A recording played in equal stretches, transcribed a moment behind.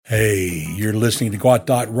Hey, you're listening to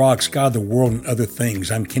Gwot Rocks, God, the World, and Other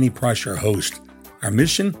Things. I'm Kenny Price, your host. Our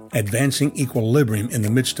mission, advancing equilibrium in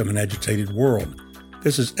the midst of an agitated world.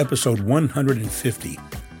 This is episode 150,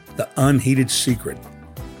 The Unheeded Secret.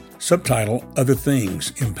 Subtitle, Other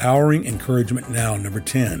Things, Empowering Encouragement Now, number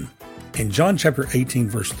 10. In John chapter 18,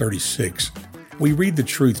 verse 36, we read the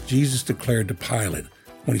truth Jesus declared to Pilate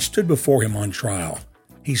when he stood before him on trial.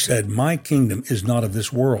 He said, "My kingdom is not of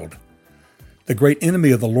this world." The great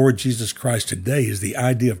enemy of the Lord Jesus Christ today is the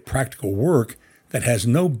idea of practical work that has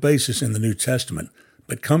no basis in the New Testament,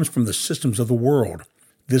 but comes from the systems of the world.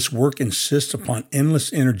 This work insists upon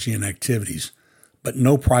endless energy and activities, but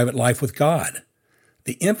no private life with God.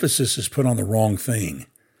 The emphasis is put on the wrong thing.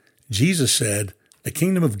 Jesus said, "The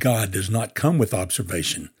kingdom of God does not come with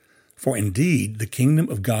observation, for indeed the kingdom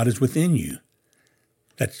of God is within you."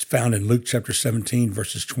 That's found in Luke chapter 17,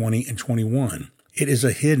 verses 20 and 21. It is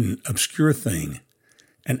a hidden, obscure thing.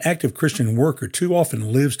 An active Christian worker too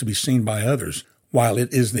often lives to be seen by others, while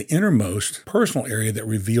it is the innermost, personal area that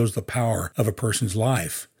reveals the power of a person's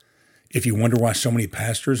life. If you wonder why so many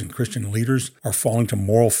pastors and Christian leaders are falling to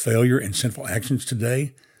moral failure and sinful actions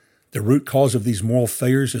today, the root cause of these moral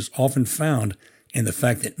failures is often found in the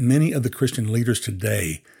fact that many of the Christian leaders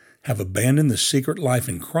today have abandoned the secret life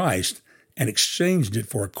in Christ and exchanged it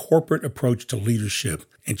for a corporate approach to leadership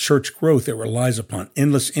and church growth that relies upon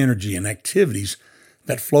endless energy and activities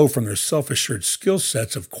that flow from their self-assured skill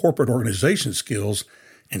sets of corporate organization skills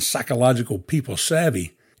and psychological people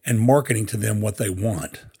savvy and marketing to them what they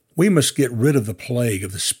want. We must get rid of the plague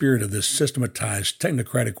of the spirit of this systematized,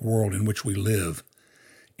 technocratic world in which we live.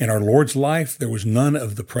 In our Lord's life, there was none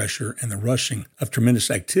of the pressure and the rushing of tremendous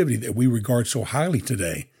activity that we regard so highly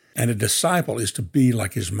today, and a disciple is to be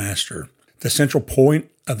like his master. The central point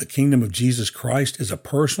of the kingdom of Jesus Christ is a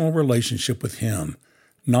personal relationship with Him,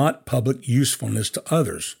 not public usefulness to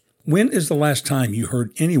others. When is the last time you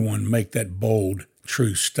heard anyone make that bold,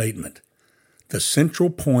 true statement? The central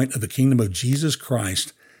point of the kingdom of Jesus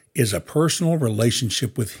Christ is a personal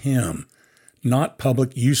relationship with Him, not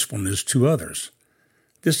public usefulness to others.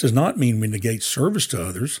 This does not mean we negate service to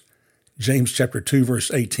others. James chapter 2,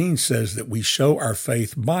 verse 18 says that we show our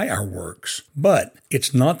faith by our works. But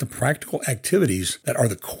it's not the practical activities that are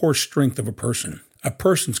the core strength of a person. A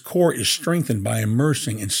person's core is strengthened by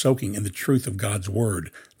immersing and soaking in the truth of God's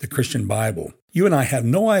Word, the Christian Bible. You and I have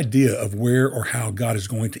no idea of where or how God is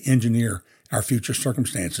going to engineer our future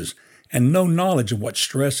circumstances, and no knowledge of what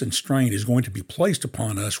stress and strain is going to be placed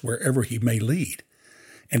upon us wherever He may lead.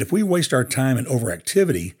 And if we waste our time in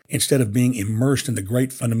overactivity instead of being immersed in the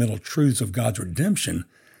great fundamental truths of God's redemption,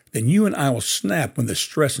 then you and I will snap when the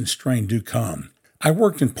stress and strain do come. I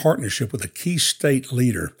worked in partnership with a key state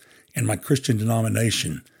leader in my Christian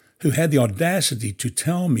denomination who had the audacity to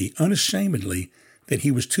tell me unashamedly that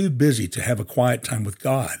he was too busy to have a quiet time with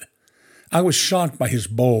God. I was shocked by his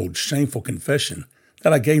bold, shameful confession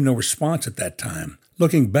that I gave no response at that time.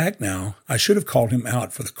 Looking back now, I should have called him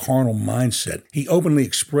out for the carnal mindset he openly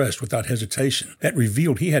expressed without hesitation that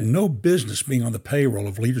revealed he had no business being on the payroll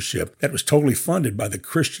of leadership that was totally funded by the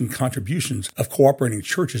Christian contributions of cooperating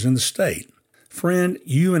churches in the state. Friend,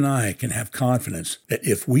 you and I can have confidence that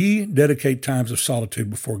if we dedicate times of solitude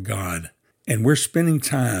before God, and we're spending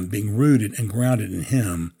time being rooted and grounded in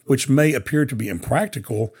Him, which may appear to be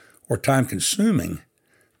impractical or time-consuming,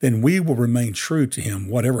 then we will remain true to Him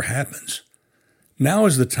whatever happens. Now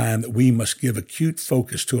is the time that we must give acute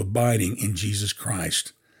focus to abiding in Jesus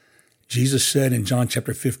Christ. Jesus said in John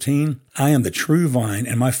chapter 15, "I am the true vine,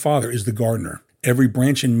 and my Father is the gardener. Every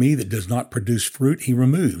branch in me that does not produce fruit, He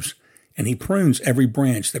removes, and He prunes every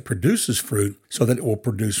branch that produces fruit so that it will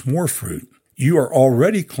produce more fruit. You are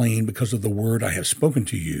already clean because of the word I have spoken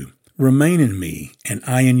to you. Remain in me, and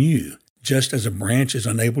I in you. Just as a branch is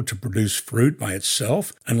unable to produce fruit by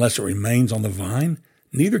itself unless it remains on the vine,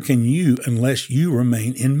 neither can you unless you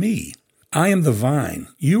remain in me. I am the vine,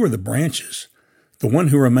 you are the branches. The one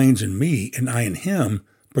who remains in me and I in him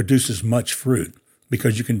produces much fruit,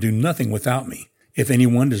 because you can do nothing without me. If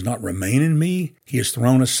anyone does not remain in me, he is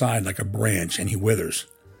thrown aside like a branch and he withers.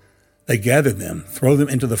 They gather them, throw them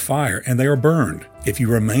into the fire, and they are burned. If you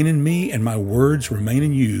remain in me and my words remain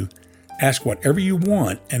in you, ask whatever you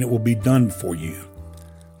want and it will be done for you.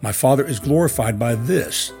 My Father is glorified by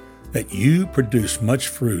this, that you produce much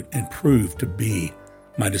fruit and prove to be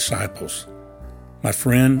my disciples." My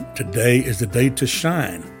friend, today is the day to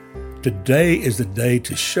shine. Today is the day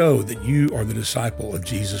to show that you are the disciple of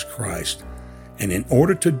Jesus Christ. And in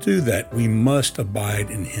order to do that, we must abide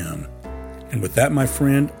in Him. And with that, my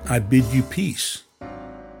friend, I bid you peace.